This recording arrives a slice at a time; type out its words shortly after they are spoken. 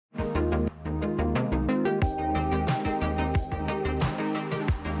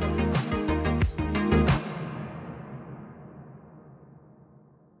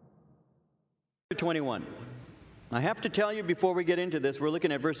21. I have to tell you before we get into this, we're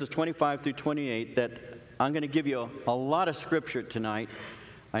looking at verses 25 through 28, that I'm going to give you a lot of scripture tonight.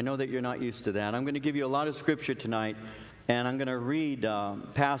 I know that you're not used to that. I'm going to give you a lot of scripture tonight, and I'm going to read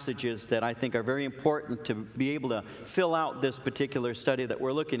passages that I think are very important to be able to fill out this particular study that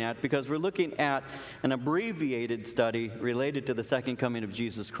we're looking at, because we're looking at an abbreviated study related to the second coming of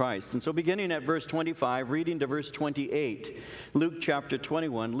Jesus Christ. And so beginning at verse 25, reading to verse 28, Luke chapter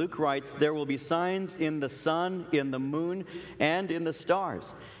 21, Luke writes, "There will be signs in the sun, in the moon, and in the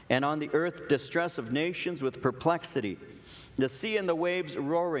stars, and on the earth distress of nations with perplexity, the sea and the waves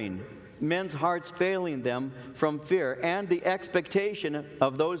roaring, men's hearts failing them from fear, and the expectation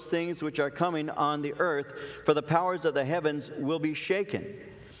of those things which are coming on the earth, for the powers of the heavens will be shaken.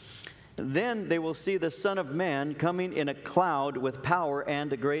 Then they will see the Son of Man coming in a cloud with power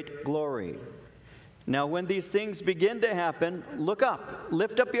and a great glory. Now when these things begin to happen, look up,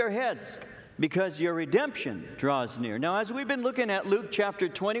 lift up your heads, because your redemption draws near." Now, as we've been looking at Luke chapter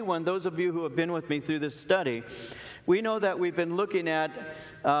 21, those of you who have been with me through this study, we know that we've been looking at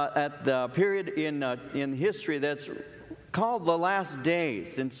the period in history that's called the last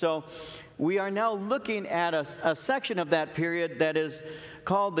days. And so we are now looking at a section of that period that is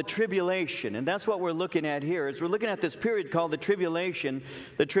called the tribulation. And that's what we're looking at here. Is we're looking at this period called the tribulation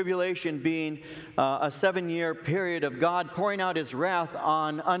being a 7-year period of God pouring out his wrath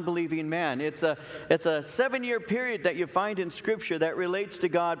on unbelieving men. It's a 7-year period that you find in Scripture that relates to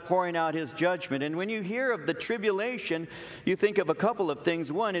God pouring out his judgment. And when you hear of the tribulation, you think of a couple of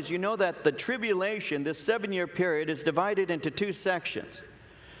things. One is, you know that the tribulation, this 7-year period, is divided into 2 sections.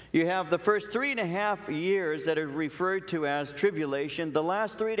 You have the first 3.5 years that are referred to as tribulation. The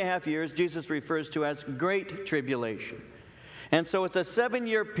last 3.5 years Jesus refers to as great tribulation. And so it's a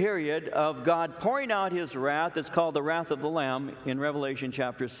 7-year period of God pouring out his wrath. It's called the wrath of the Lamb in Revelation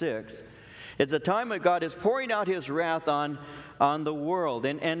chapter 6. It's a time that God is pouring out his wrath on the world.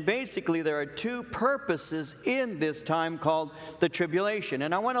 And basically there are 2 purposes in this time called the tribulation.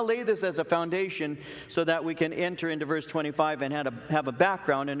 And I want to lay this as a foundation so that we can enter into verse 25 and have a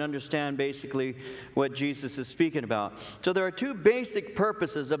background and understand basically what Jesus is speaking about. So there are 2 basic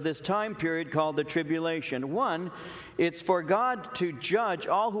purposes of this time period called the tribulation. One, it's for God to judge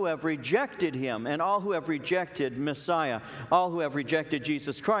all who have rejected him and all who have rejected Messiah, all who have rejected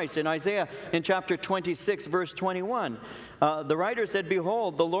Jesus Christ. In Isaiah, in chapter 26, verse 21, the writer said,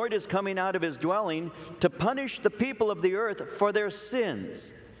 "Behold, the Lord is coming out of his dwelling to punish the people of the earth for their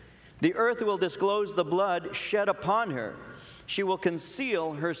sins. The earth will disclose the blood shed upon her. She will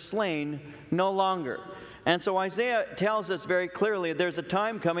conceal her slain no longer." And so Isaiah tells us very clearly there's a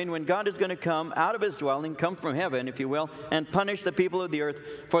time coming when God is going to come out of his dwelling, come from heaven, if you will, and punish the people of the earth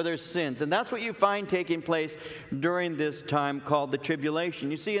for their sins. And that's what you find taking place during this time called the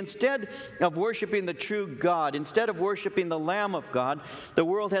tribulation. You see, instead of worshiping the true God, instead of worshiping the Lamb of God, the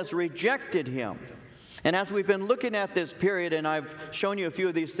world has rejected him. And as we've been looking at this period, and I've shown you a few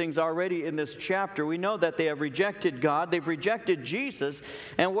of these things already in this chapter, we know that they have rejected God, they've rejected Jesus,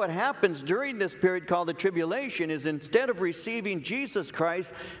 and what happens during this period called the tribulation is instead of receiving Jesus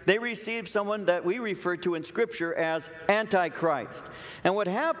Christ, they receive someone that we refer to in Scripture as Antichrist. And what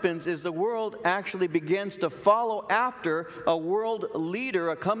happens is the world actually begins to follow after a world leader,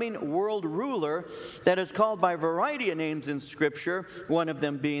 a coming world ruler that is called by a variety of names in Scripture, one of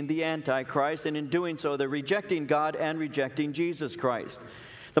them being the Antichrist, and in doing so, they're rejecting God and rejecting Jesus Christ.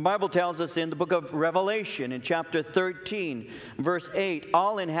 The Bible tells us in the book of Revelation, in chapter 13, verse 8,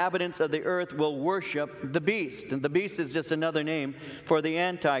 all inhabitants of the earth will worship the beast. And the beast is just another name for the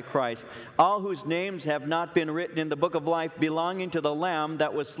Antichrist. All whose names have not been written in the book of life belonging to the Lamb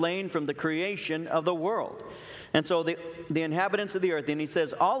that was slain from the creation of the world. And so the inhabitants of the earth, and he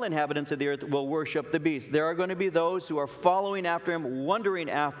says all inhabitants of the earth will worship the beast. There are going to be those who are following after him, wondering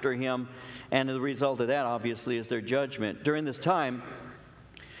after him, and the result of that, obviously, is their judgment. During this time,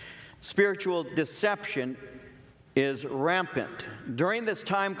 spiritual deception is rampant. During this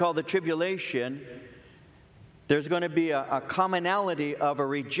time called the tribulation, there's going to be a commonality of a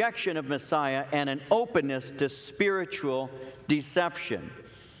rejection of Messiah and an openness to spiritual deception.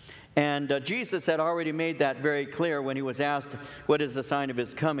 And Jesus had already made that very clear when he was asked, what is the sign of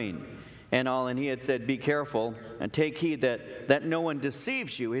his coming? And he had said, be careful and take heed that no one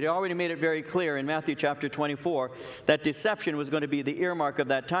deceives you. He'd already made it very clear in Matthew chapter 24 that deception was going to be the earmark of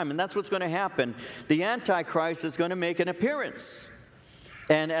that time. And that's what's going to happen. The Antichrist is going to make an appearance.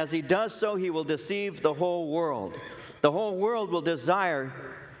 And as he does so, he will deceive the whole world. The whole world will desire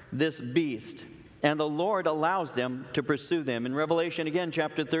this beast. and the Lord allows them to pursue them. In Revelation, again,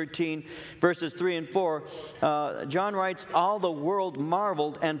 chapter 13, verses 3 and 4, John writes, all the world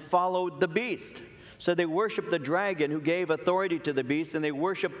marveled and followed the beast. So they worshiped the dragon who gave authority to the beast, and they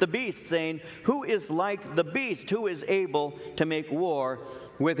worshiped the beast, saying, who is like the beast? Who is able to make war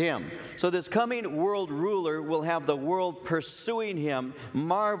with him? So this coming world ruler will have the world pursuing him,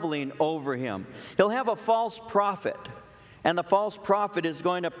 marveling over him. He'll have a false prophet. And the false prophet is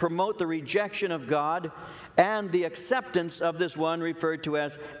going to promote the rejection of God and the acceptance of this one referred to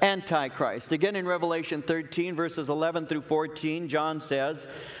as Antichrist. Again, in Revelation 13, verses 11 through 14, John says,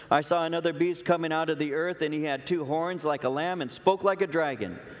 I saw another beast coming out of the earth, and he had 2 horns like a lamb and spoke like a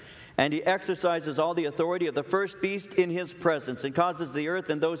dragon. And he exercises all the authority of the first beast in his presence, and causes the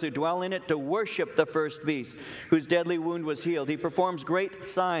earth and those who dwell in it to worship the first beast, whose deadly wound was healed. He performs great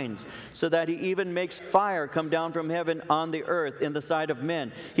signs, so that he even makes fire come down from heaven on the earth in the sight of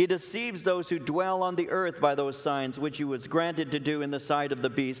men. He deceives those who dwell on the earth by those signs which he was granted to do in the sight of the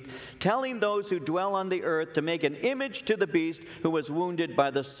beast, telling those who dwell on the earth to make an image to the beast who was wounded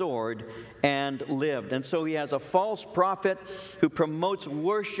by the sword and lived. And so he has a false prophet who promotes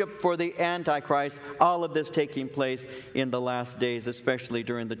worship for the Antichrist, all of this taking place in the last days, especially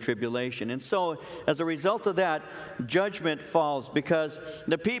during the tribulation. And so, as a result of that, judgment falls because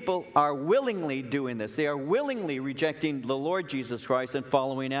the people are willingly doing this. They are willingly rejecting the Lord Jesus Christ and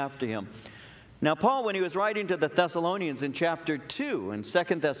following after him. Now, Paul, when he was writing to the Thessalonians in chapter 2 and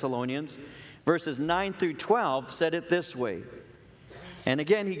 2 Thessalonians, verses 9 through 12, said it this way. And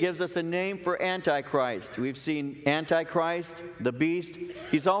again, he gives us a name for Antichrist. We've seen Antichrist, the beast.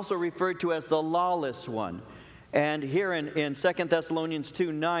 He's also referred to as the lawless one. And here in 2 Thessalonians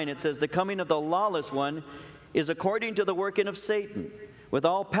 2:9, it says, the coming of the lawless one is according to the working of Satan, with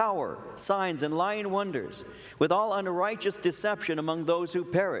all power, signs, and lying wonders, with all unrighteous deception among those who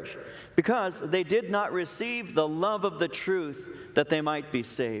perish, because they did not receive the love of the truth that they might be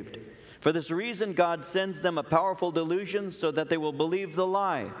saved. For this reason, God sends them a powerful delusion so that they will believe the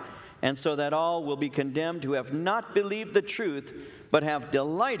lie, and so that all will be condemned who have not believed the truth, but have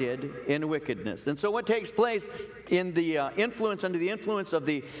delighted in wickedness. And so what takes place in the under the influence of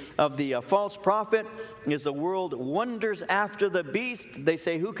the false prophet is the world wonders after the beast. They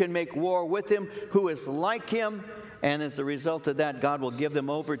say, who can make war with him? Who is like him? And as a result of that, God will give them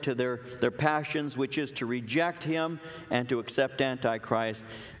over to their passions, which is to reject him and to accept Antichrist.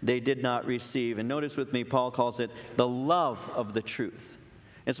 They did not receive. And notice with me, Paul calls it the love of the truth.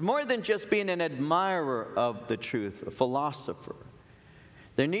 It's more than just being an admirer of the truth, a philosopher.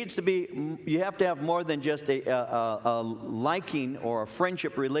 There needs to be, you have to have more than just a liking or a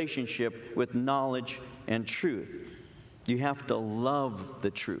friendship relationship with knowledge and truth. You have to love the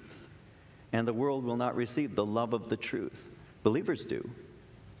truth. And the world will not receive the love of the truth. Believers do.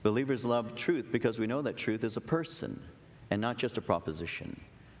 Believers love truth because we know that truth is a person and not just a proposition.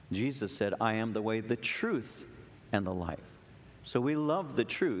 Jesus said, I am the way, the truth, and the life. So we love the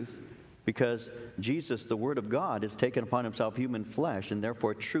truth because Jesus, the Word of God, has taken upon himself human flesh, and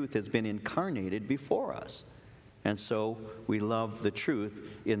therefore truth has been incarnated before us. And so we love the truth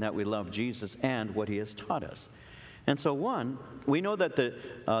in that we love Jesus and what he has taught us. And so, one, we know that the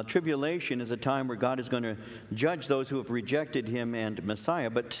tribulation is a time where God is going to judge those who have rejected him and Messiah.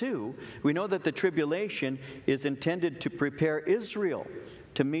 But two, we know that the tribulation is intended to prepare Israel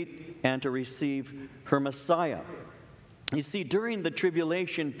to meet and to receive her Messiah. You see, during the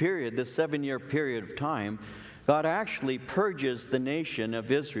tribulation period, the 7-year period of time, God actually purges the nation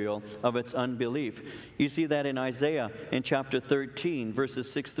of Israel of its unbelief. You see that in Isaiah in chapter 13, verses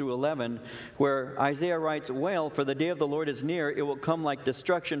 6 through 11, where Isaiah writes, Wail, for the day of the Lord is near. It will come like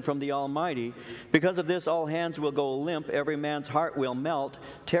destruction from the Almighty. Because of this, all hands will go limp. Every man's heart will melt.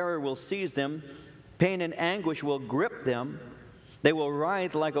 Terror will seize them. Pain and anguish will grip them. They will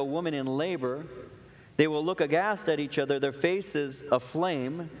writhe like a woman in labor. They will look aghast at each other, their faces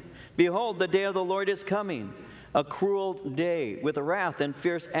aflame. Behold, the day of the Lord is coming, a cruel day with wrath and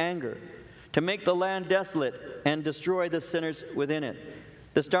fierce anger, to make the land desolate and destroy the sinners within it.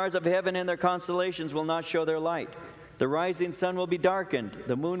 The stars of heaven and their constellations will not show their light. The rising sun will be darkened.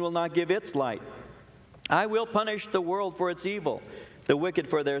 The moon will not give its light. I will punish the world for its evil, the wicked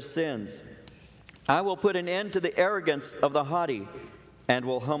for their sins. I will put an end to the arrogance of the haughty and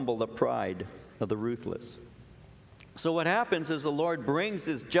will humble the pride of the ruthless. So what happens is the Lord brings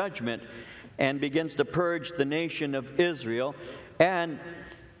his judgment and begins to purge the nation of Israel, and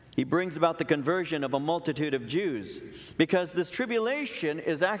he brings about the conversion of a multitude of Jews, because this tribulation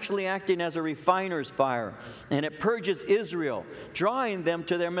is actually acting as a refiner's fire, and it purges Israel, drawing them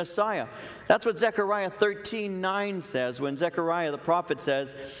to their Messiah. That's what Zechariah 13:9 says, when Zechariah the prophet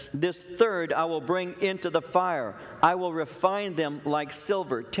says, "This third I will bring into the fire. I will refine them like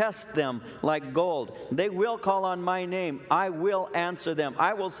silver, test them like gold. They will call on my name. I will answer them.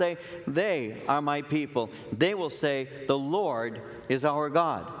 I will say, they are my people. They will say, the Lord is our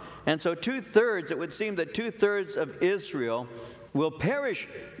God." And so it would seem that 2/3 of Israel will perish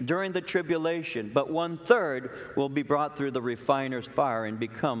during the tribulation, but 1/3 will be brought through the refiner's fire and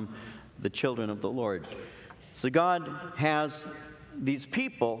become the children of the Lord. So God has these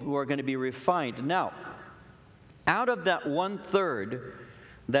people who are going to be refined. Now, out of that 1/3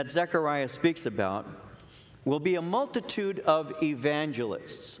 that Zechariah speaks about will be a multitude of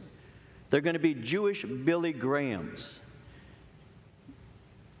evangelists. They're going to be Jewish Billy Grahams,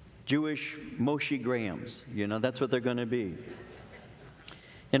 Jewish Moshe Grahams. That's what they're going to be.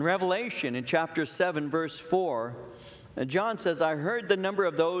 In Revelation, in chapter 7, verse 4, John says, "I heard the number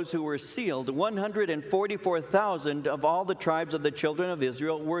of those who were sealed. 144,000 of all the tribes of the children of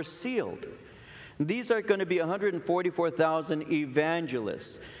Israel were sealed." These are going to be 144,000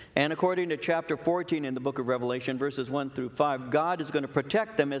 evangelists. And according to chapter 14 in the book of Revelation, verses 1 through 5, God is going to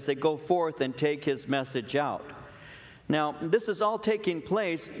protect them as they go forth and take his message out. Now, this is all taking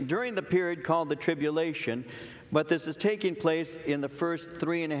place during the period called the tribulation, but this is taking place in the first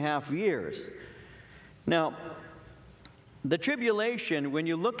 3.5 years. Now, the tribulation, when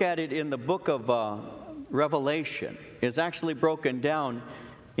you look at it in the book of Revelation, is actually broken down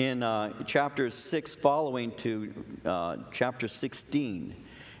in chapters 6 following to chapter 16.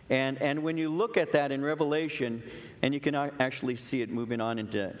 And when you look at that in Revelation, and you can actually see it moving on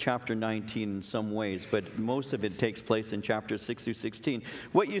into chapter 19 in some ways, but most of it takes place in chapters 6 through 16.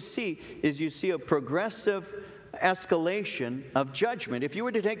 What you see is a progressive escalation of judgment. If you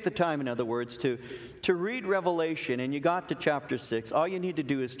were to take the time, in other words, to read Revelation and you got to chapter 6, all you need to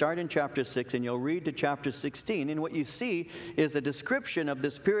do is start in chapter 6 and you'll read to chapter 16. And what you see is a description of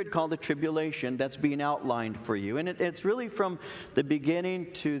this period called the tribulation that's being outlined for you. And it's really from the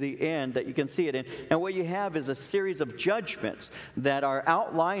beginning to the end that you can see it. And what you have is a series of judgments that are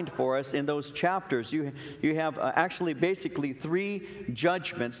outlined for us in those chapters. You have actually basically 3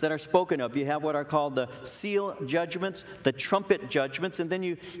 judgments that are spoken of. You have what are called the seal judgments, the trumpet judgments, and then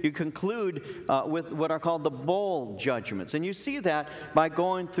you conclude with what are called the bowl judgments. And you see that by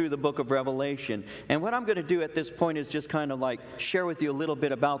going through the book of Revelation. And what I'm going to do at this point is just kind of like share with you a little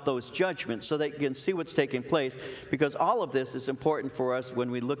bit about those judgments so that you can see what's taking place, because all of this is important for us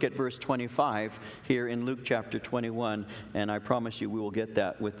when we look at verse 25 here in Luke chapter 21, and I promise you we will get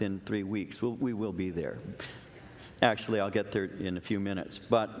that within 3 weeks. We will be there. Actually, I'll get there in a few minutes.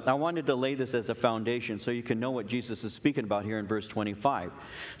 But I wanted to lay this as a foundation so you can know what Jesus is speaking about here in verse 25.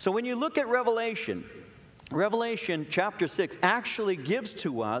 So when you look at Revelation chapter 6 actually gives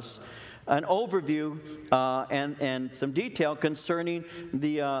to us an overview and some detail concerning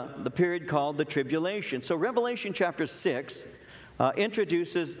the period called the tribulation. So Revelation chapter 6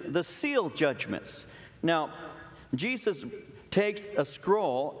 introduces the seal judgments. Now, Jesus takes a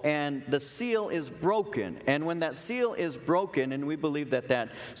scroll and the seal is broken. And when that seal is broken, and we believe that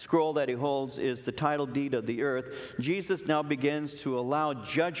scroll that he holds is the title deed of the earth, Jesus now begins to allow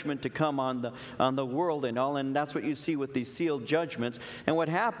judgment to come on the world and all. And that's what you see with these sealed judgments. And what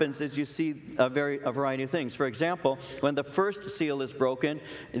happens is you see a variety of things. For example, when the first seal is broken,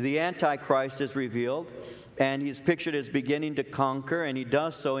 the Antichrist is revealed. And he's pictured as beginning to conquer, and he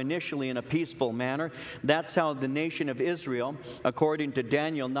does so initially in a peaceful manner. That's how the nation of Israel, according to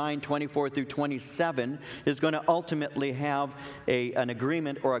Daniel 9:24 through 27, is going to ultimately have an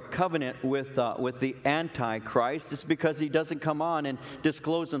agreement or a covenant with the Antichrist. It's because he doesn't come on and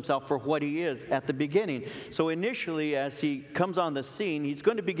disclose himself for what he is at the beginning. So initially, as he comes on the scene, he's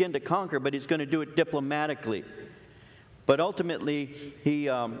going to begin to conquer, but he's going to do it diplomatically. But ultimately,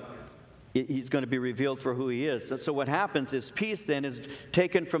 he's going to be revealed for who he is. So what happens is peace then is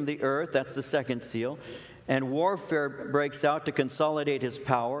taken from the earth. That's the second seal. And warfare breaks out to consolidate his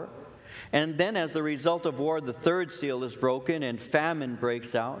power. And then as a result of war, the third seal is broken and famine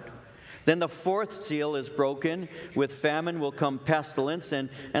breaks out. Then the fourth seal is broken. With famine will come pestilence. And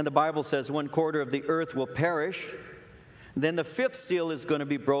the Bible says 1/4 of the earth will perish. Then the fifth seal is going to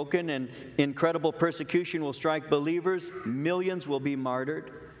be broken, and incredible persecution will strike believers. Millions will be martyred.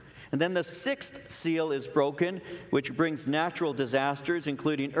 And then the sixth seal is broken, which brings natural disasters,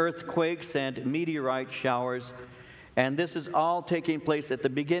 including earthquakes and meteorite showers. And this is all taking place at the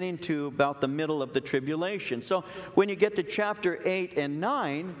beginning to about the middle of the tribulation. So when you get to chapter 8 and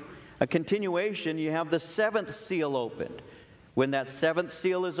 9, a continuation, you have the seventh seal opened. When that seventh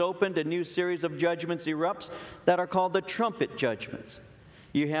seal is opened, a new series of judgments erupts that are called the trumpet judgments.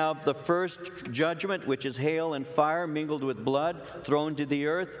 You have the first judgment, which is hail and fire mingled with blood, thrown to the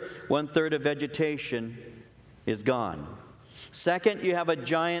earth. 1/3 of vegetation is gone. Second, you have a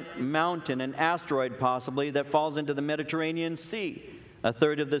giant mountain, an asteroid possibly, that falls into the Mediterranean Sea.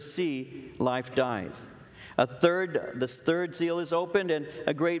 1/3 of the sea life dies. The third seal is opened, and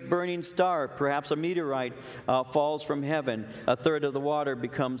a great burning star, perhaps a meteorite, falls from heaven. 1/3 of the water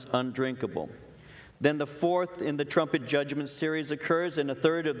becomes undrinkable. Then the fourth in the trumpet judgment series occurs, and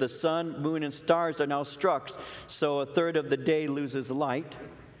 1/3 of the sun, moon, and stars are now struck, so 1/3 of the day loses light.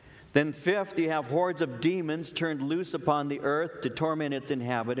 Then fifth, you have hordes of demons turned loose upon the earth to torment its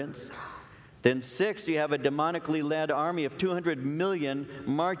inhabitants. Then sixth, you have a demonically led army of 200 million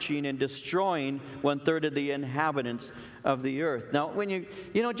marching and destroying 1/3 of the inhabitants of the earth. Now, when you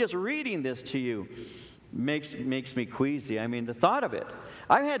just reading this to you makes me queasy. I mean, the thought of it.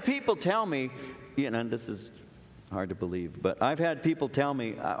 I've had people tell me, and this is hard to believe, but I've had people tell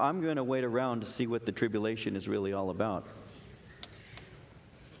me, I'm going to wait around to see what the tribulation is really all about.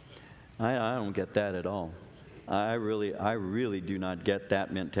 I don't get that at all. I really do not get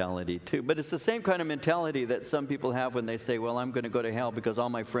that mentality too. But it's the same kind of mentality that some people have when they say, well, I'm going to go to hell because all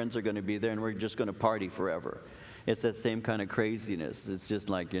my friends are going to be there and we're just going to party forever. It's that same kind of craziness. It's just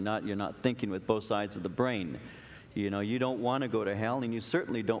like you're not thinking with both sides of the brain. You don't want to go to hell, and you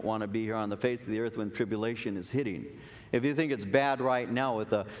certainly don't want to be here on the face of the earth when tribulation is hitting. If you think it's bad right now with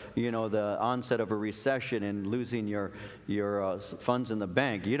the onset of a recession and losing your funds in the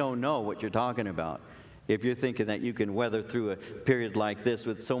bank, you don't know what you're talking about. If you're thinking that you can weather through a period like this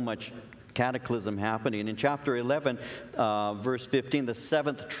with so much cataclysm happening. In chapter 11, verse 15, the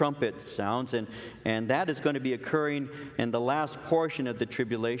seventh trumpet sounds, and that is going to be occurring in the last portion of the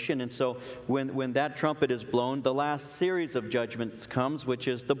tribulation. And so when that trumpet is blown, the last series of judgments comes, which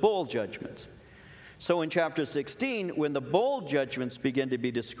is the bowl judgment. So in chapter 16, when the bowl judgments begin to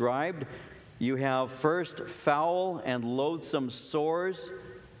be described, you have first foul and loathsome sores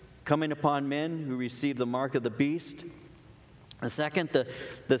coming upon men who receive the mark of the beast. The second,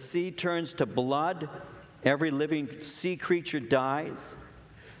 the sea turns to blood. Every living sea creature dies.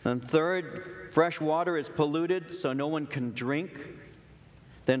 And third, fresh water is polluted, so no one can drink.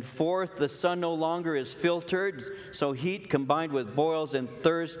 Then fourth, the sun no longer is filtered, so heat combined with boils and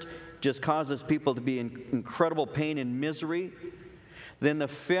thirst just causes people to be in incredible pain and misery. Then the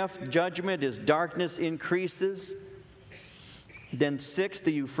fifth judgment is darkness increases. Then sixth,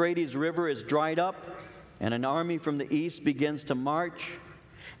 the Euphrates River is dried up, and an army from the east begins to march.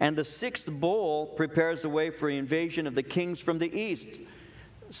 And the sixth bowl prepares the way for the invasion of the kings from the east,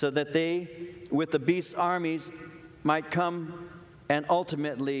 so that they, with the beast's armies, might come and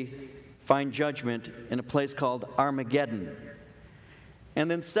ultimately find judgment in a place called Armageddon. And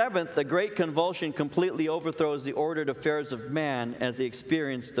then seventh, the great convulsion completely overthrows the ordered affairs of man as they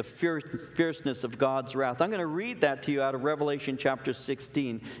experience the fierceness of God's wrath. I'm going to read that to you out of Revelation chapter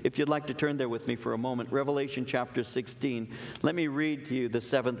 16. If you'd like to turn there with me for a moment. Revelation chapter 16. Let me read to you the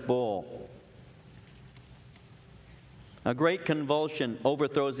seventh bowl. A great convulsion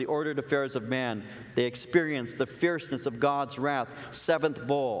overthrows the ordered affairs of man. They experience the fierceness of God's wrath. Seventh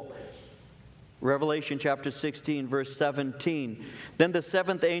bowl. Revelation chapter 16, verse 17. Then the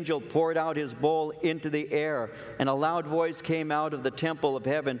seventh angel poured out his bowl into the air, and a loud voice came out of the temple of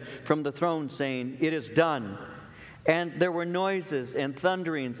heaven from the throne, saying, "It is done." And there were noises and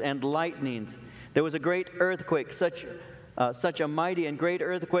thunderings and lightnings. There was a great earthquake, such a mighty and great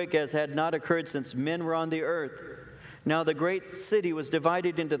earthquake as had not occurred since men were on the earth. Now the great city was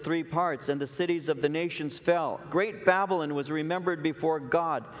divided into three parts, and the cities of the nations fell. Great Babylon was remembered before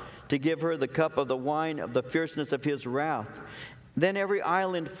God, to give her the cup of the wine of the fierceness of his wrath. Then every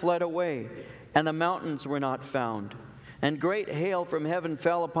island fled away, and the mountains were not found. And great hail from heaven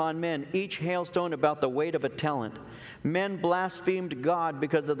fell upon men, each hailstone about the weight of a talent. Men blasphemed God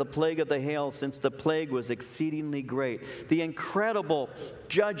because of the plague of the hail, since the plague was exceedingly great. The incredible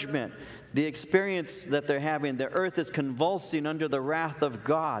judgment, the experience that they're having, the earth is convulsing under the wrath of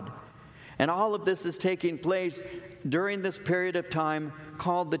God. And all of this is taking place during this period of time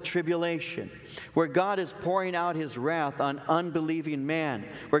called the tribulation, where God is pouring out his wrath on unbelieving man,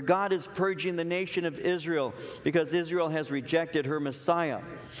 where God is purging the nation of Israel because Israel has rejected her Messiah.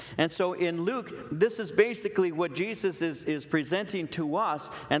 And so in Luke, this is basically what Jesus is presenting to us,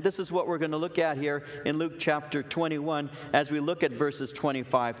 and this is what we're going to look at here in Luke chapter 21 as we look at verses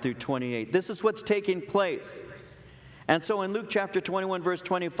 25 through 28. This is what's taking place. And so in Luke chapter 21, verse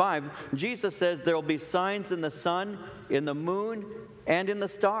 25, Jesus says there will be signs in the sun, in the moon, and in the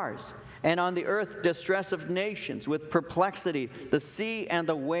stars. And on the earth, distress of nations, with perplexity, the sea and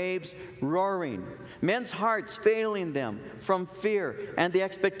the waves roaring. Men's hearts failing them from fear and the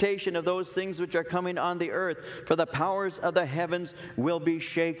expectation of those things which are coming on the earth, for the powers of the heavens will be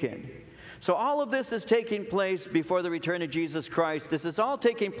shaken. So all of this is taking place before the return of Jesus Christ. This is all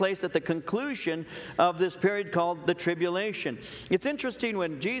taking place at the conclusion of this period called the tribulation. It's interesting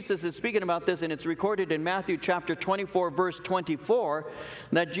when Jesus is speaking about this, and it's recorded in Matthew chapter 24, verse 24,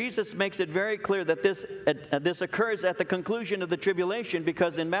 that Jesus makes it very clear that this occurs at the conclusion of the tribulation,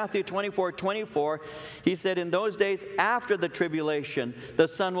 because in Matthew 24, 24, he said, in those days after the tribulation, the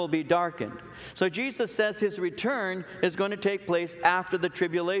sun will be darkened. So Jesus says his return is going to take place after the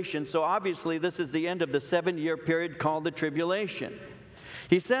tribulation. So obviously this is the end of the 7-year period called the tribulation.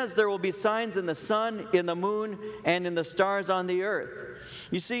 He says there will be signs in the sun, in the moon, and in the stars on the earth.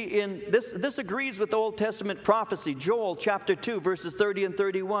 You see, this agrees with the Old Testament prophecy. Joel chapter 2, verses 30 and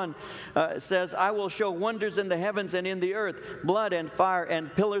 31 says, I will show wonders in the heavens and in the earth, blood and fire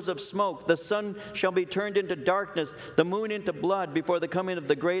and pillars of smoke. The sun shall be turned into darkness, the moon into blood, before the coming of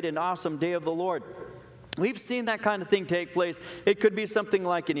the great and awesome day of the Lord. We've seen that kind of thing take place. It could be something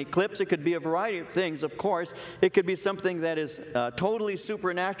like an eclipse. It could be a variety of things, of course. It could be something that is totally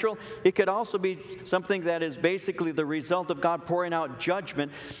supernatural. It could also be something that is basically the result of God pouring out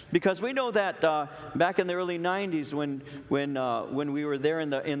judgment. Because we know that back in the early 90s when we were there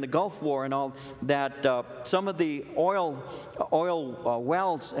in the Gulf War and all, that some of the oil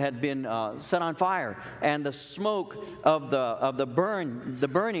wells had been set on fire. And the smoke of the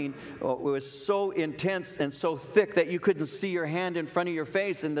burning was so intense and so thick that you couldn't see your hand in front of your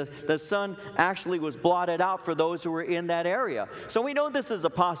face, and the sun actually was blotted out for those who were in that area. So we know this is a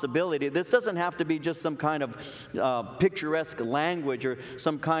possibility. This doesn't have to be just some kind of picturesque language or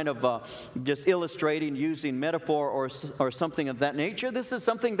some kind of just illustrating using metaphor or something of that nature. This is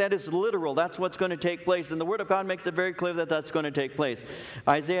something that is literal. That's what's going to take place, and the Word of God makes it very clear that that's going to take place.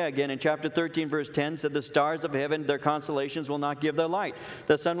 Isaiah again in chapter 13 verse 10 said, the stars of heaven, their constellations will not give their light.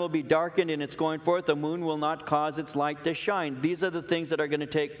 The sun will be darkened in its going forth. The moon will not cause its light to shine. These are the things that are going to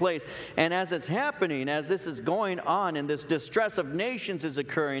take place. And as it's happening, as this is going on, and this distress of nations is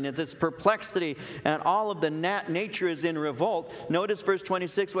occurring, and this perplexity, and all of the nature is in revolt, notice verse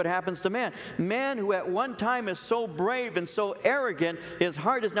 26, what happens to man. Man who at one time is so brave and so arrogant, his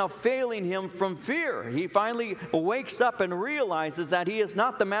heart is now failing him from fear. He finally wakes up and realizes that he is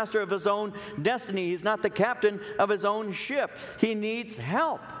not the master of his own destiny. He's not the captain of his own ship. He needs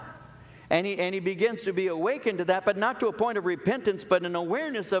help. And he begins to be awakened to that, but not to a point of repentance, but an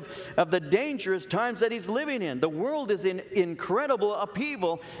awareness of the dangerous times that he's living in. The world is in incredible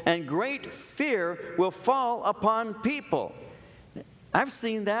upheaval, and great fear will fall upon people. I've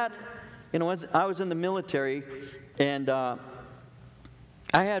seen that. You know, as I was in the military, and I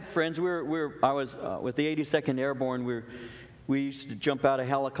had friends. I was with the 82nd Airborne. We used to jump out of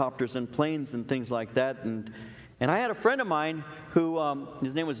helicopters and planes and things like that. And I had a friend of mine who,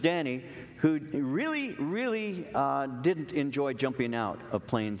 his name was Danny, who really, really didn't enjoy jumping out of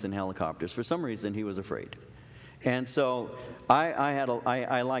planes and helicopters. For some reason, he was afraid. And so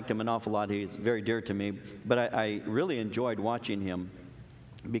I liked him an awful lot. He's very dear to me. But I really enjoyed watching him,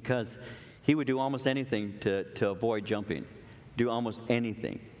 because he would do almost anything to avoid jumping, do almost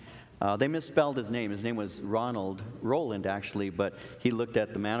anything. They misspelled his name. His name was Roland actually, but he looked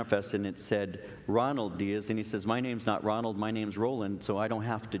at the manifest and it said Ronald Diaz, and he says, my name's not Ronald, my name's Roland, so I don't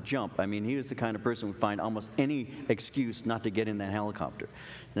have to jump. I mean, he was the kind of person who would find almost any excuse not to get in that helicopter.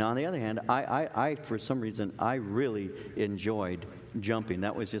 Now, on the other hand, I for some reason, I really enjoyed jumping.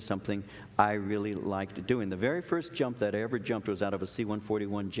 That was just something I really liked doing. The very first jump that I ever jumped was out of a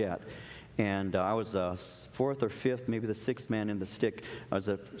C-141 jet. And I was a fourth or fifth, maybe the sixth man in the stick. I was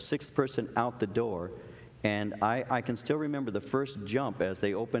a sixth person out the door. And I can still remember the first jump as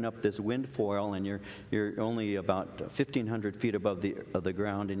they open up this wind foil, and you're only about 1,500 feet above the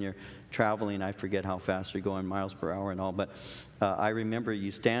ground, and you're traveling. I forget how fast you're going, miles per hour and all. But I remember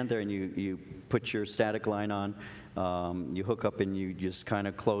you stand there and you put your static line on. You hook up and you just kind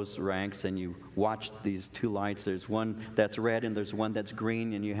of close ranks, and you watch these two lights. There's one that's red and there's one that's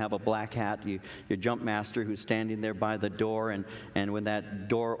green, and you have a black hat. Your jump master who's standing there by the door, and when that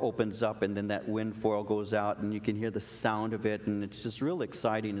door opens up and then that wind foil goes out, and you can hear the sound of it, and it's just real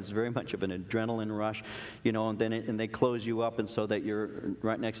exciting. It's very much of an adrenaline rush, you know, and then and they close you up, and so that you're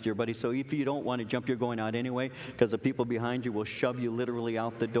right next to your buddy. So if you don't want to jump, you're going out anyway, because the people behind you will shove you literally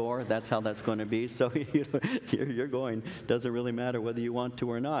out the door. That's how that's going to be. So you're going. Doesn't really matter whether you want to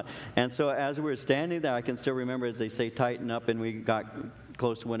or not. And so as we were standing there, I can still remember, as they say, tighten up, and we got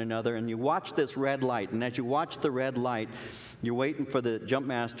close to one another, and you watch this red light. And as you watch the red light, You're waiting for the jump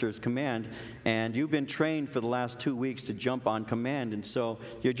master's command, and you've been trained for the last 2 weeks to jump on command, and so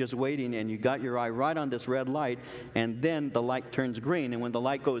you're just waiting, and you got your eye right on this red light, and then the light turns green, and when the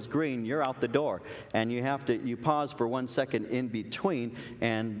light goes green, you're out the door, and you pause for 1 second in between,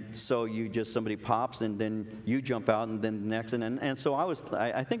 and so somebody pops, and then you jump out, and then the next, and so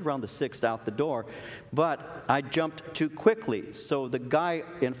I think around the 6th out the door, but I jumped too quickly, so the guy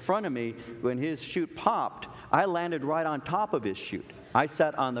in front of me, when his chute popped, I landed right on top of his chute. I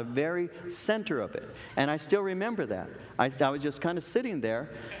sat on the very center of it, and I still remember that. I was just kind of sitting there,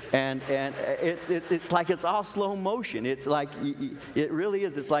 and it's like it's all slow motion. It's like it really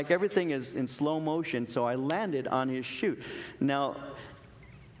is. It's like everything is in slow motion. So I landed on his chute. Now,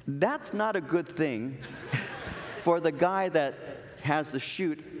 that's not a good thing for the guy that has the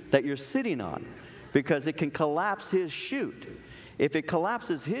chute that you're sitting on, because it can collapse his chute. If it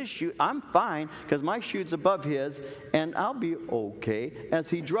collapses his chute, I'm fine, because my chute's above his, and I'll be okay as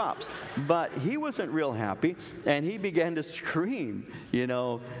he drops. But he wasn't real happy, and he began to scream,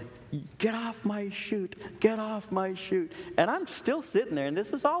 get off my chute, get off my chute. And I'm still sitting there, and this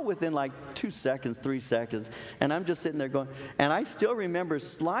is all within like 2 seconds, 3 seconds, and I'm just sitting there going, and I still remember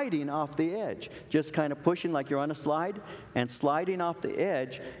sliding off the edge, just kind of pushing like you're on a slide, and sliding off the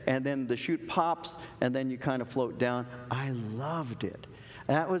edge, and then the chute pops, and then you kind of float down. I loved it.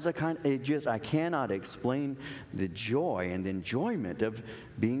 That was I cannot explain the joy and enjoyment of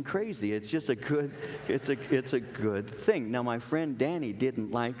being crazy. It's just it's a good thing. Now, my friend Danny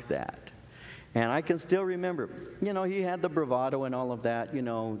didn't like that. And I can still remember, he had the bravado and all of that,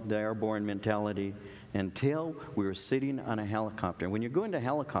 the airborne mentality, until we were sitting on a helicopter. When you're going to a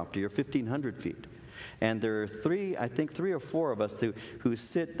helicopter, you're 1,500 feet. And there are three or four of us who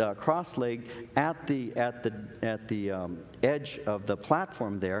sit cross-legged at the edge of the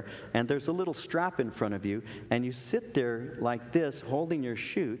platform there, and there's a little strap in front of you, and you sit there like this, holding your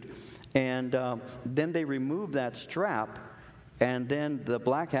chute, and then they remove that strap, and then the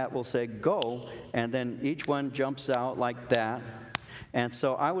black hat will say, go, and then each one jumps out like that. And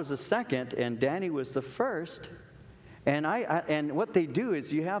so I was the second, and Danny was the first. And what they do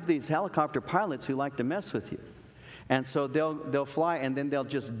is you have these helicopter pilots who like to mess with you. And so they'll fly, and then they'll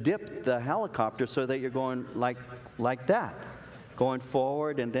just dip the helicopter so that you're going like that, going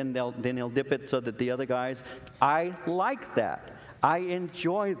forward, and then they'll dip it so that the other guys. I like that. I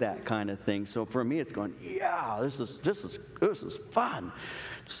enjoy that kind of thing. So for me, it's going, yeah, this is fun.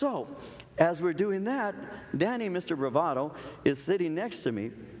 So as we're doing that, Danny, Mr. Bravado, is sitting next to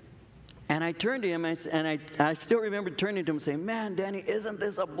me. And I turned to him, and I still remember turning to him and saying, man, Danny, isn't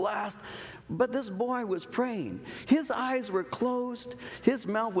this a blast? But this boy was praying. His eyes were closed. His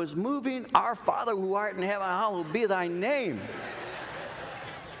mouth was moving. Our Father who art in heaven, hallowed be thy name.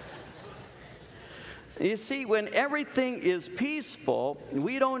 You see, when everything is peaceful,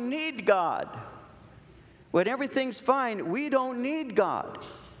 we don't need God. When everything's fine, we don't need God.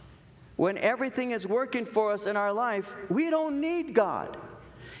 When everything is working for us in our life, we don't need God.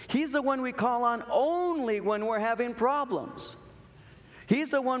 He's the one we call on only when we're having problems.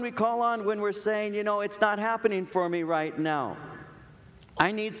 He's the one we call on when we're saying, it's not happening for me right now.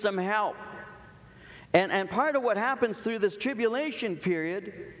 I need some help. And part of what happens through this tribulation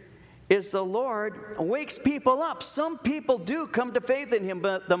period is the Lord wakes people up. Some people do come to faith in Him,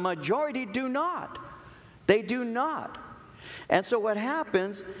 but the majority do not. They do not. And so what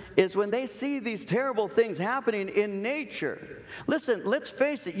happens is when they see these terrible things happening in nature, listen, let's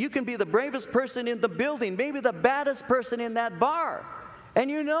face it, you can be the bravest person in the building, maybe the baddest person in that bar, and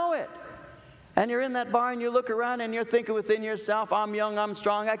you know it. And you're in that bar and you look around and you're thinking within yourself, I'm young, I'm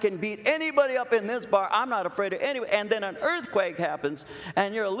strong, I can beat anybody up in this bar, I'm not afraid of anyone. And then an earthquake happens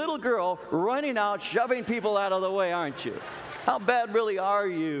and you're a little girl running out, shoving people out of the way, aren't you? How bad really are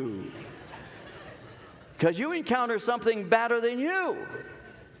you? Because you encounter something better than you.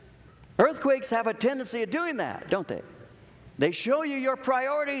 Earthquakes have a tendency of doing that, don't they? They show you your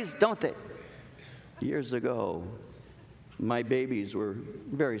priorities, don't they? Years ago, my babies were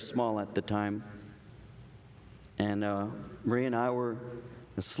very small at the time, and Marie and I were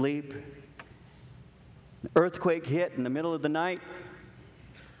asleep. An earthquake hit in the middle of the night,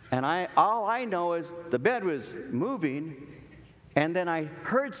 and all I know is the bed was moving, and then I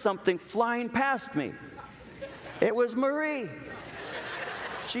heard something flying past me. It was Marie.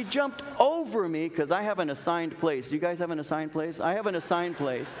 She jumped over me because I have an assigned place. You guys have an assigned place? I have an assigned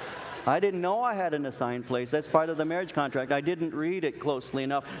place. I didn't know I had an assigned place. That's part of the marriage contract. I didn't read it closely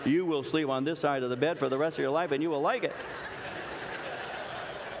enough. You will sleep on this side of the bed for the rest of your life, and you will like it.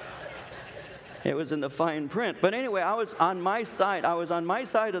 It was in the fine print. But anyway, I was on my side. I was on my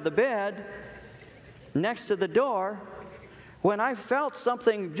side of the bed, next to the door, when I felt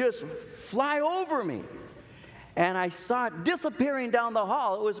something just fly over me. And I saw it disappearing down the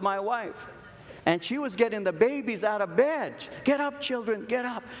hall. It was my wife. And she was getting the babies out of bed. Get up, children, get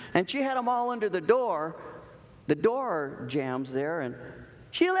up. And she had them all under the door. The door jams there, and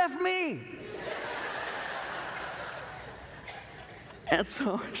she left me. And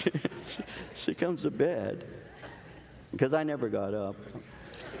so she comes to bed, because I never got up.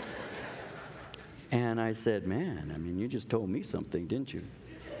 And I said, man, I mean, you just told me something, didn't you?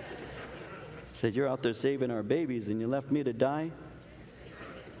 Said, you're out there saving our babies, and you left me to die?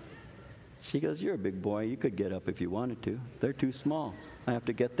 She goes, you're a big boy. You could get up if you wanted to. They're too small. I have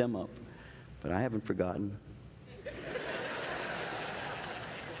to get them up. But I haven't forgotten.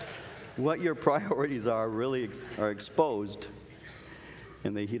 What your priorities are really are exposed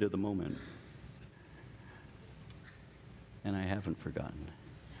in the heat of the moment. And I haven't forgotten.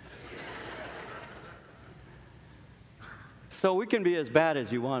 So we can be as bad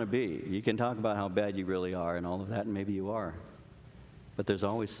as you want to be. You can talk about how bad you really are and all of that, and maybe you are. But there's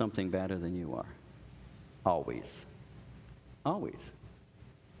always something better than you are. Always. Always.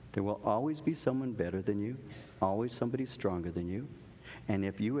 There will always be someone better than you. Always somebody stronger than you. And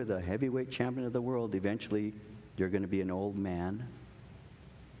if you are the heavyweight champion of the world, eventually you're going to be an old man.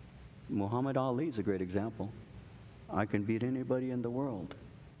 Muhammad Ali is a great example. I can beat anybody in the world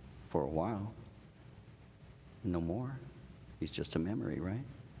for a while. No more. He's just a memory, right?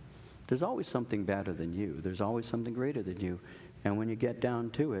 There's always something better than you. There's always something greater than you. And when you get down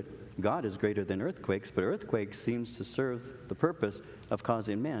to it, God is greater than earthquakes, but earthquakes seems to serve the purpose of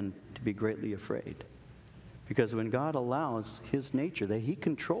causing men to be greatly afraid. Because when God allows his nature that he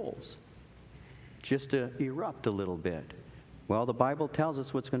controls just to erupt a little bit, well, the Bible tells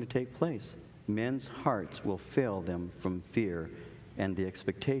us what's going to take place. Men's hearts will fail them from fear and the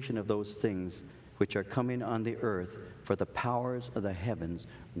expectation of those things which are coming on the earth, for the powers of the heavens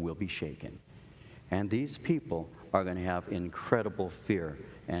will be shaken. And these people are going to have incredible fear,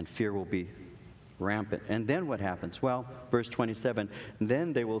 and fear will be rampant. And then what happens? Well, verse 27,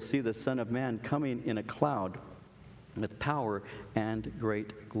 then they will see the Son of Man coming in a cloud with power and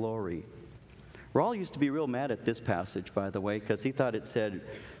great glory. Raul used to be real mad at this passage, by the way, because he thought it said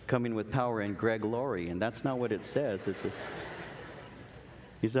coming with power and Greg glory, and that's not what it says.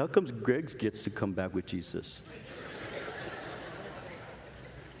 He said, how comes Greg gets to come back with Jesus?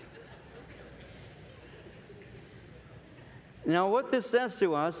 Now, what this says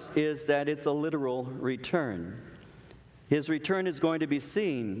to us is that it's a literal return. His return is going to be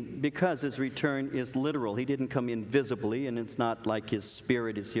seen because his return is literal. He didn't come invisibly, and it's not like his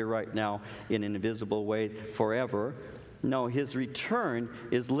spirit is here right now in an invisible way forever. No, his return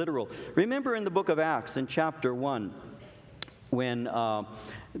is literal. Remember in the book of Acts in chapter 1, when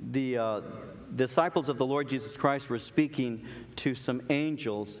the disciples of the Lord Jesus Christ were speaking to some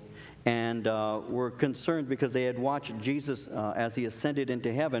angels, and were concerned because they had watched Jesus as he ascended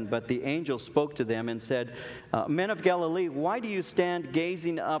into heaven. But the angel spoke to them and said, men of Galilee, why do you stand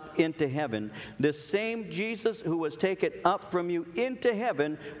gazing up into heaven? The same Jesus who was taken up from you into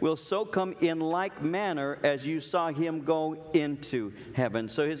heaven will so come in like manner as you saw him go into heaven.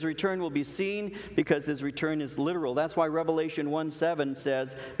 So his return will be seen because his return is literal. That's why Revelation 1:7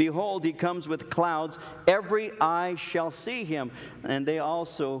 says, behold, he comes with clouds, every eye shall see him, and they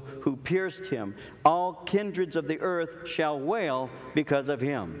also who pierced him. All kindreds of the earth shall wail because of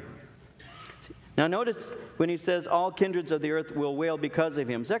him. Now notice when he says all kindreds of the earth will wail because of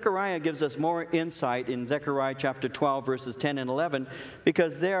him. Zechariah gives us more insight in Zechariah chapter 12 verses 10 and 11,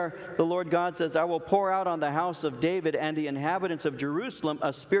 because there the Lord God says, I will pour out on the house of David and the inhabitants of Jerusalem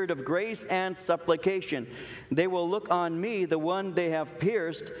a spirit of grace and supplication. They will look on me, the one they have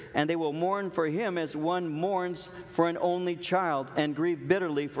pierced, and they will mourn for him as one mourns for an only child, and grieve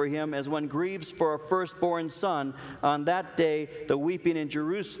bitterly for him as one grieves for a firstborn son. On that day the weeping in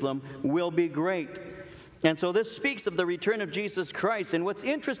Jerusalem will be great. And so this speaks of the return of Jesus Christ. And what's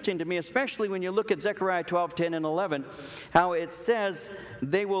interesting to me, especially when you look at Zechariah 12, 10, and 11, how it says,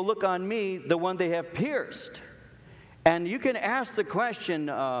 they will look on me, the one they have pierced. And you can ask the question,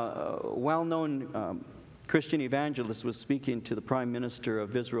 well-known Christian evangelist was speaking to the Prime Minister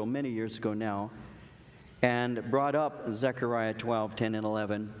of Israel many years ago now, and brought up Zechariah 12, 10, and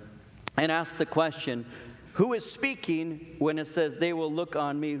 11, and asked the question, who is speaking when it says, they will look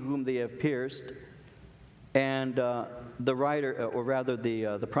on me whom they have pierced? And the writer, or rather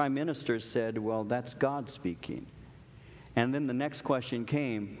the Prime Minister said, well, that's God speaking. And then the next question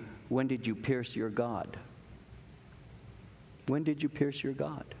came, when did you pierce your God? When did you pierce your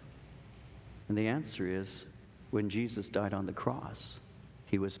God? And the answer is, when Jesus died on the cross.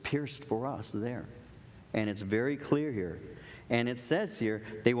 He was pierced for us there. And it's very clear here. And it says here,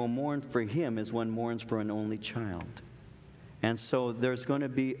 they will mourn for him as one mourns for an only child. And so there's going to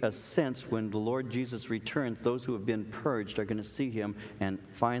be a sense when the Lord Jesus returns, those who have been purged are going to see him and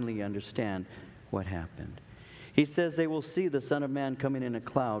finally understand what happened. He says they will see the Son of Man coming in a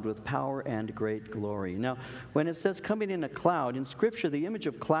cloud with power and great glory. Now, when it says coming in a cloud, in Scripture, the image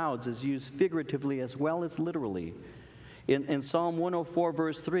of clouds is used figuratively as well as literally. In Psalm 104,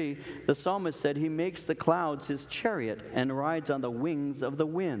 verse 3, the psalmist said, he makes the clouds his chariot and rides on the wings of the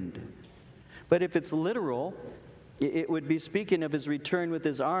wind. But if it's literal, it would be speaking of his return with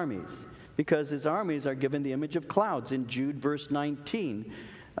his armies, because his armies are given the image of clouds. In Jude, verse 19,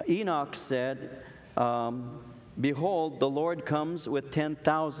 Enoch said, behold, the Lord comes with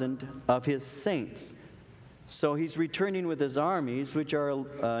 10,000 of his saints. So he's returning with his armies, which are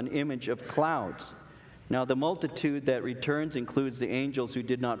an image of clouds. Now, the multitude that returns includes the angels who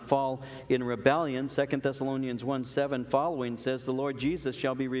did not fall in rebellion. 2 Thessalonians 1:7 following says, the Lord Jesus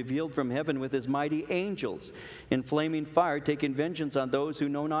shall be revealed from heaven with his mighty angels in flaming fire, taking vengeance on those who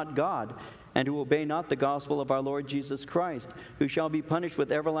know not God and who obey not the gospel of our Lord Jesus Christ, who shall be punished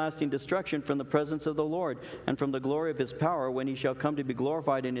with everlasting destruction from the presence of the Lord and from the glory of his power, when he shall come to be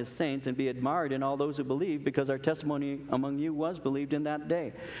glorified in his saints and be admired in all those who believe, because our testimony among you was believed in that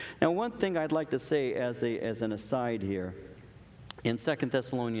day. Now, one thing I'd like to say as an aside here, in 2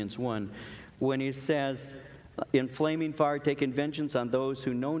 Thessalonians 1, when he says, in flaming fire taking vengeance on those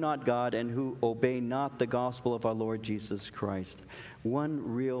who know not God and who obey not the gospel of our Lord Jesus Christ. One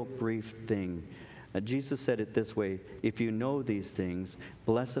real brief thing. Jesus said it this way, if you know these things,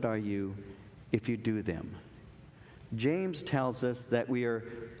 blessed are you if you do them. James tells us that we are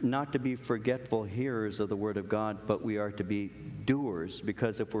not to be forgetful hearers of the word of God, but we are to be doers,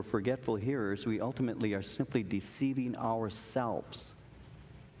 because if we're forgetful hearers, we ultimately are simply deceiving ourselves.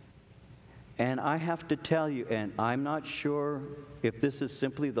 And I have to tell you, and I'm not sure if this is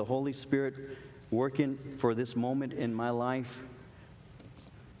simply the Holy Spirit working for this moment in my life.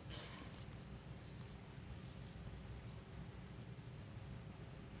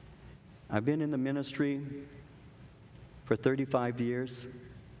 I've been in the ministry for 35 years.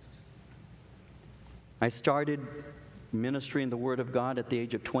 I started ministering the Word of God at the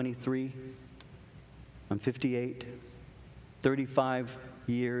age of 23. I'm 58. 35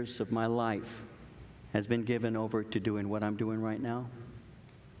 years of my life has been given over to doing what I'm doing right now.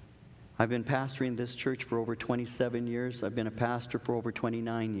 I've been pastoring this church for over 27 years. I've been a pastor for over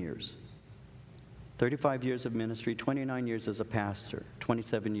 29 years. 35 years of ministry, 29 years as a pastor,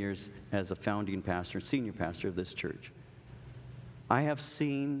 27 years as a founding pastor, senior pastor of this church. I have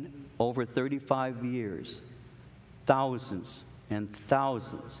seen over 35 years thousands and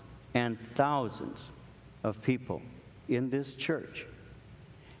thousands and thousands of people in this church.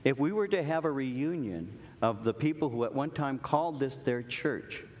 If we were to have a reunion of the people who at one time called this their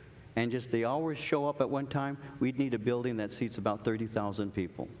church, and just they always show up at one time, we'd need a building that seats about 30,000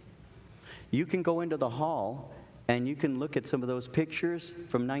 people. You can go into the hall and you can look at some of those pictures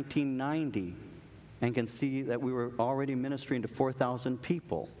from 1990 and can see that we were already ministering to 4,000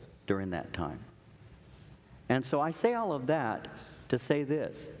 people during that time. And so I say all of that to say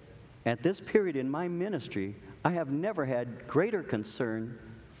this. At this period in my ministry, I have never had greater concern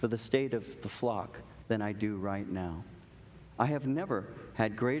for the state of the flock than I do right now. I have never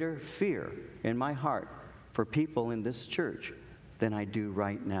had greater fear in my heart for people in this church than I do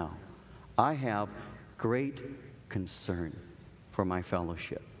right now. I have great concern for my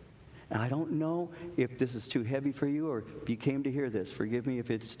fellowship. And I don't know if this is too heavy for you, or if you came to hear this. Forgive me if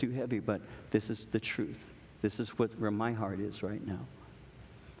it's too heavy, but this is the truth. This is where my heart is right now.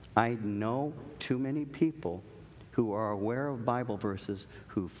 I know too many people who are aware of Bible verses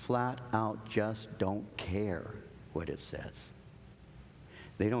who flat out just don't care what it says.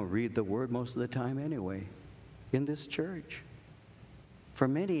 They don't read the Word most of the time anyway in this church. For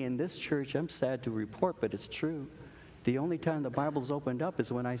many in this church, I'm sad to report, but it's true. The only time the Bible's opened up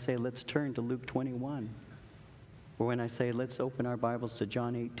is when I say, let's turn to Luke 21. Or when I say, let's open our Bibles to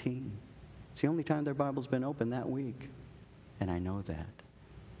John 18. It's the only time their Bible's been open that week. And I know that.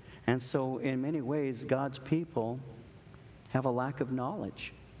 And so in many ways, God's people have a lack of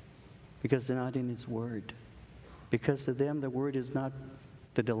knowledge because they're not in His Word. Because to them, the Word is not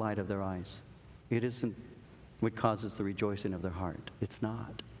the delight of their eyes. It isn't what causes the rejoicing of their heart. It's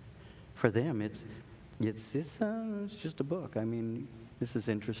not. For them, it's just a book. I mean, this is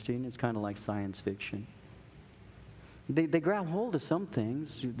interesting. It's kind of like science fiction. They grab hold of some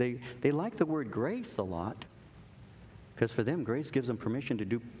things. They like the word grace a lot, because for them, grace gives them permission to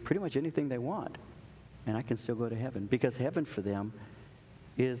do pretty much anything they want. And I can still go to heaven. Because heaven for them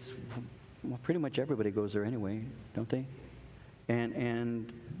is, well, pretty much everybody goes there anyway, don't they?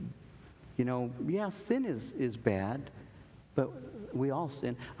 And you know, yeah, sin is bad, but we all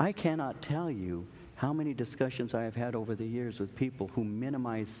sin. I cannot tell you how many discussions I have had over the years with people who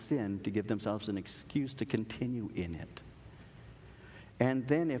minimize sin to give themselves an excuse to continue in it. And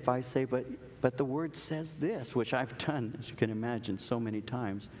then if I say, but the Word says this, which I've done, as you can imagine, so many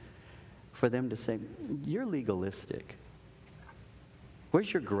times, for them to say, you're legalistic.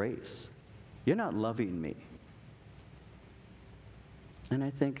 Where's your grace? You're not loving me. And I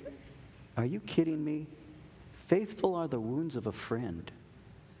think, are you kidding me? Faithful are the wounds of a friend.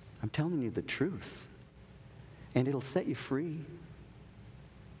 I'm telling you the truth. And it'll set you free.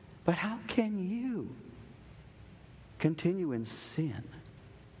 But how can you continue in sin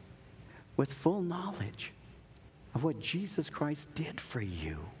with full knowledge of what Jesus Christ did for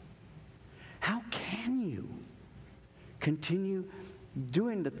you? How can you continue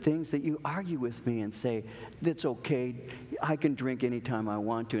doing the things that you argue with me and say, that's okay, I can drink anytime I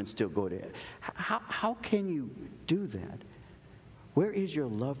want to and still go to it? How can you do that? Where is your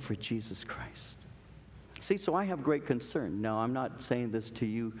love for Jesus Christ? See, so I have great concern. Now, I'm not saying this to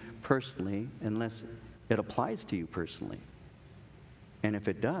you personally unless it applies to you personally. And if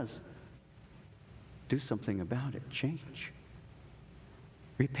it does, do something about it. Change.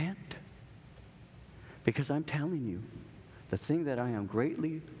 Repent. Because I'm telling you, the thing that I am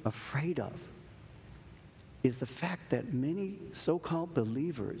greatly afraid of is the fact that many so-called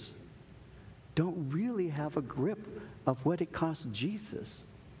believers don't really have a grip of what it cost Jesus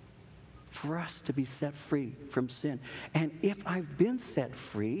for us to be set free from sin. And if I've been set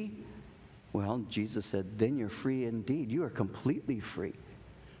free, well, Jesus said, then you're free indeed. You are completely free.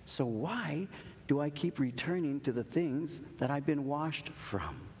 So why do I keep returning to the things that I've been washed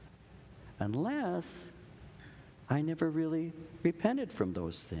from? Unless I never really repented from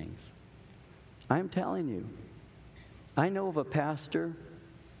those things. I'm telling you, I know of a pastor,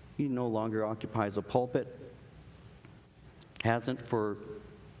 he no longer occupies a pulpit, hasn't for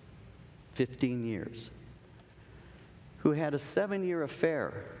 15 years, who had a 7-year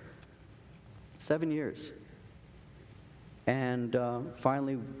affair. 7 years. And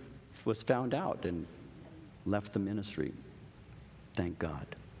finally was found out and left the ministry. Thank God.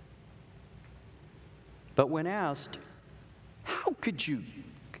 But when asked, how could you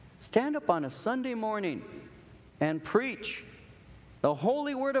stand up on a Sunday morning and preach the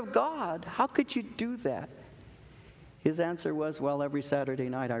holy word of God? How could you do that? His answer was, well, every Saturday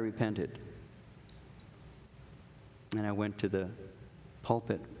night I repented. And I went to the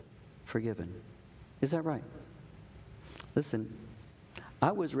pulpit forgiven. Is that right? Listen,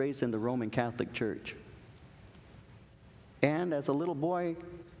 I was raised in the Roman Catholic Church. And as a little boy,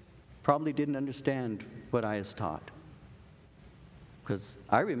 probably didn't understand what I was taught. Because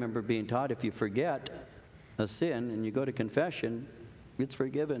I remember being taught if you forget a sin and you go to confession, it's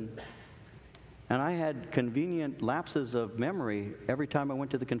forgiven. And I had convenient lapses of memory every time I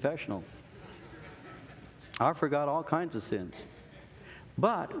went to the confessional. I forgot all kinds of sins.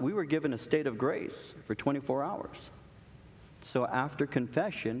 But we were given a state of grace for 24 hours. So after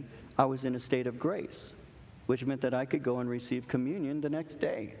confession, I was in a state of grace, which meant that I could go and receive communion the next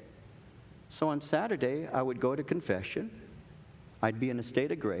day. So on Saturday, I would go to confession. I'd be in a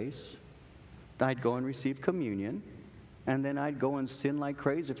state of grace. I'd go and receive communion. And then I'd go and sin like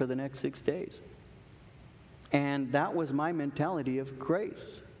crazy for the next 6 days. And that was my mentality of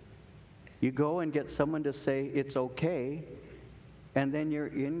grace. You go and get someone to say, it's okay, and then you're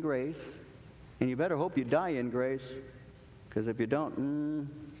in grace. And you better hope you die in grace, because if you don't,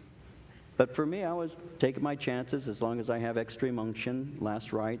 But for me, I was taking my chances as long as I have extreme unction,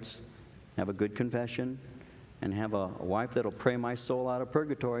 last rites, have a good confession, and have a wife that'll pray my soul out of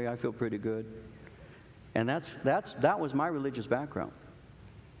purgatory. I feel pretty good. And that was my religious background.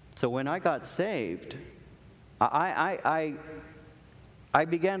 So when I got saved, I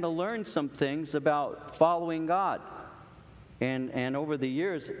began to learn some things about following God. And over the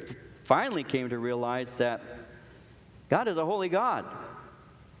years, finally came to realize that God is a holy God.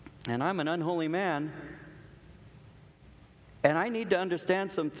 And I'm an unholy man. And I need to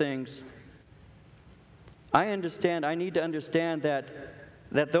understand some things. I need to understand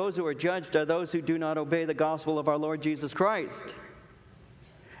that those who are judged are those who do not obey the gospel of our Lord Jesus Christ.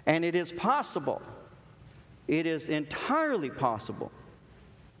 And it is possible, it is entirely possible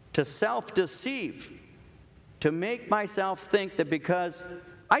to self-deceive, to make myself think that because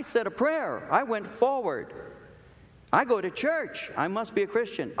I said a prayer, I went forward, I go to church, I must be a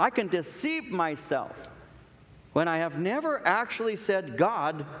Christian. I can deceive myself when I have never actually said,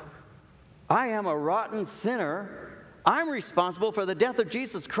 God, I am a rotten sinner. I'm responsible for the death of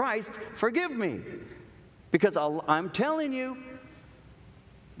Jesus Christ. Forgive me. Because I'm telling you,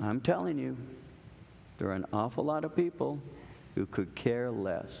 I'm telling you, there are an awful lot of people who could care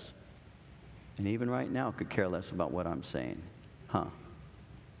less. And even right now could care less about what I'm saying.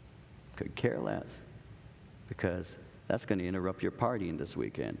 Could care less. Because that's going to interrupt your partying this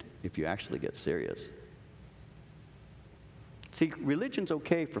weekend if you actually get serious. See, religion's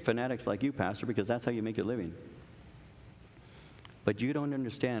okay for fanatics like you, Pastor, because that's how you make your living. But you don't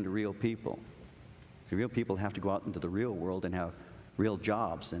understand real people. The real people have to go out into the real world and have real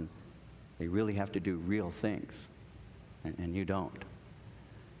jobs, and they really have to do real things, and you don't.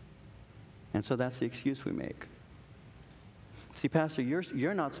 And so that's the excuse we make. See, Pastor,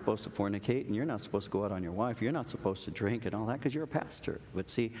 you're not supposed to fornicate, and you're not supposed to go out on your wife. You're not supposed to drink and all that because you're a pastor. But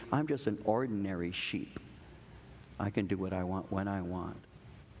see, I'm just an ordinary sheep. I can do what I want when I want.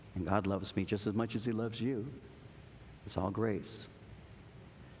 And God loves me just as much as he loves you. It's all grace.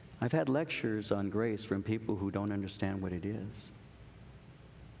 I've had lectures on grace from people who don't understand what it is.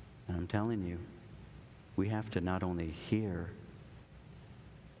 And I'm telling you, we have to not only hear,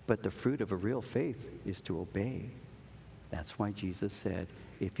 but the fruit of a real faith is to obey. That's why Jesus said,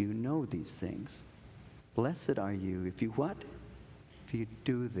 if you know these things, blessed are you if you what? If you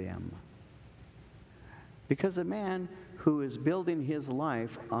do them. Because a man who is building his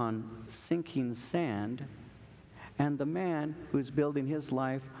life on sinking sand and the man who's building his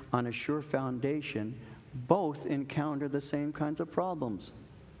life on a sure foundation both encounter the same kinds of problems.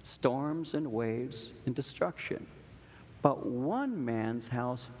 Storms and waves and destruction. But one man's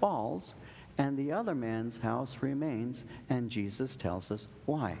house falls and the other man's house remains, and Jesus tells us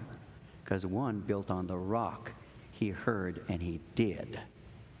why. Because one built on the rock, he heard and he did.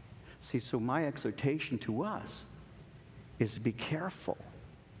 See, so my exhortation to us is to be careful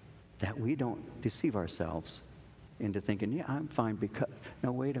that we don't deceive ourselves into thinking, yeah, I'm fine because...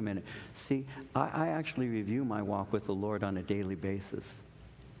 No, wait a minute. See, I actually review my walk with the Lord on a daily basis.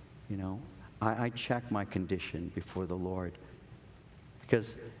 You know, I check my condition before the Lord.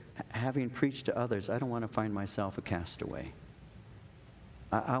 Because having preached to others, I don't want to find myself a castaway.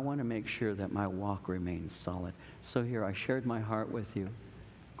 I want to make sure that my walk remains solid. So here, I shared my heart with you.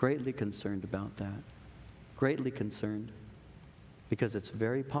 Greatly concerned about that. Greatly concerned. Because it's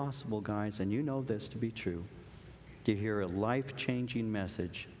very possible, guys, and you know this to be true, to hear a life-changing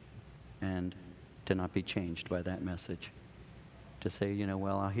message and to not be changed by that message. To say, you know,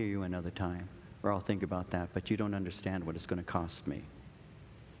 well, I'll hear you another time, or I'll think about that, but you don't understand what it's going to cost me.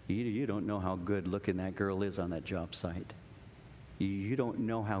 You don't know how good looking that girl is on that job site. You don't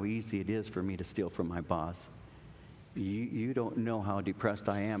know how easy it is for me to steal from my boss. You don't know how depressed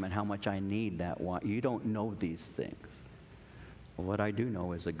I am and how much I need that one. You don't know these things. Well, what I do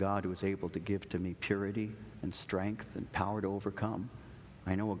know is a God who is able to give to me purity and strength and power to overcome.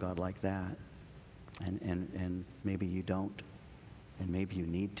 I know a God like that. And maybe you don't. And maybe you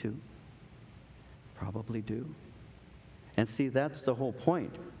need to. Probably do. And see, that's the whole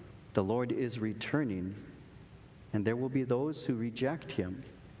point. The Lord is returning, and there will be those who reject him.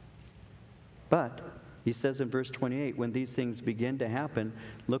 But he says in verse 28, when these things begin to happen,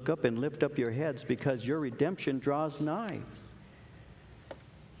 look up and lift up your heads, because your redemption draws nigh.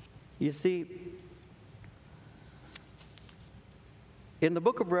 You see, in the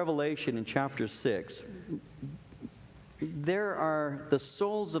book of Revelation in chapter 6, there are the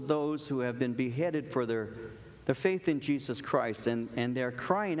souls of those who have been beheaded for their faith in Jesus Christ, and they're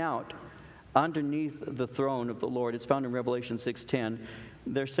crying out underneath the throne of the Lord. It's found in Revelation 6:10.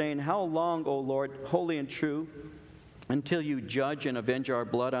 They're saying, how long, O Lord, holy and true, until you judge and avenge our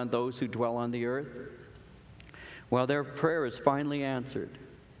blood on those who dwell on the earth? Well, their prayer is finally answered,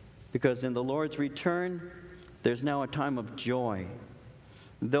 because in the Lord's return, there's now a time of joy.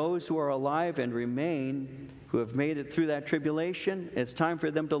 Those who are alive and remain, who have made it through that tribulation, it's time for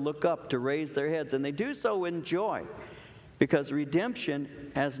them to look up, to raise their heads. And they do so in joy, because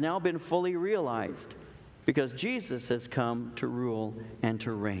redemption has now been fully realized, because Jesus has come to rule and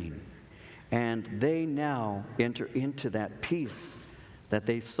to reign. And they now enter into that peace that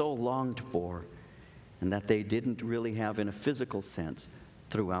they so longed for and that they didn't really have in a physical sense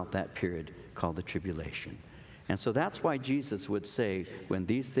throughout that period called the tribulation. And so that's why Jesus would say, when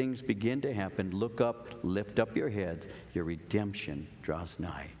these things begin to happen, look up, lift up your heads, your redemption draws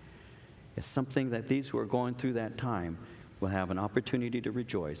nigh. It's something that these who are going through that time will have an opportunity to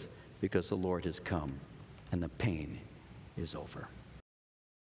rejoice, because the Lord has come and the pain is over.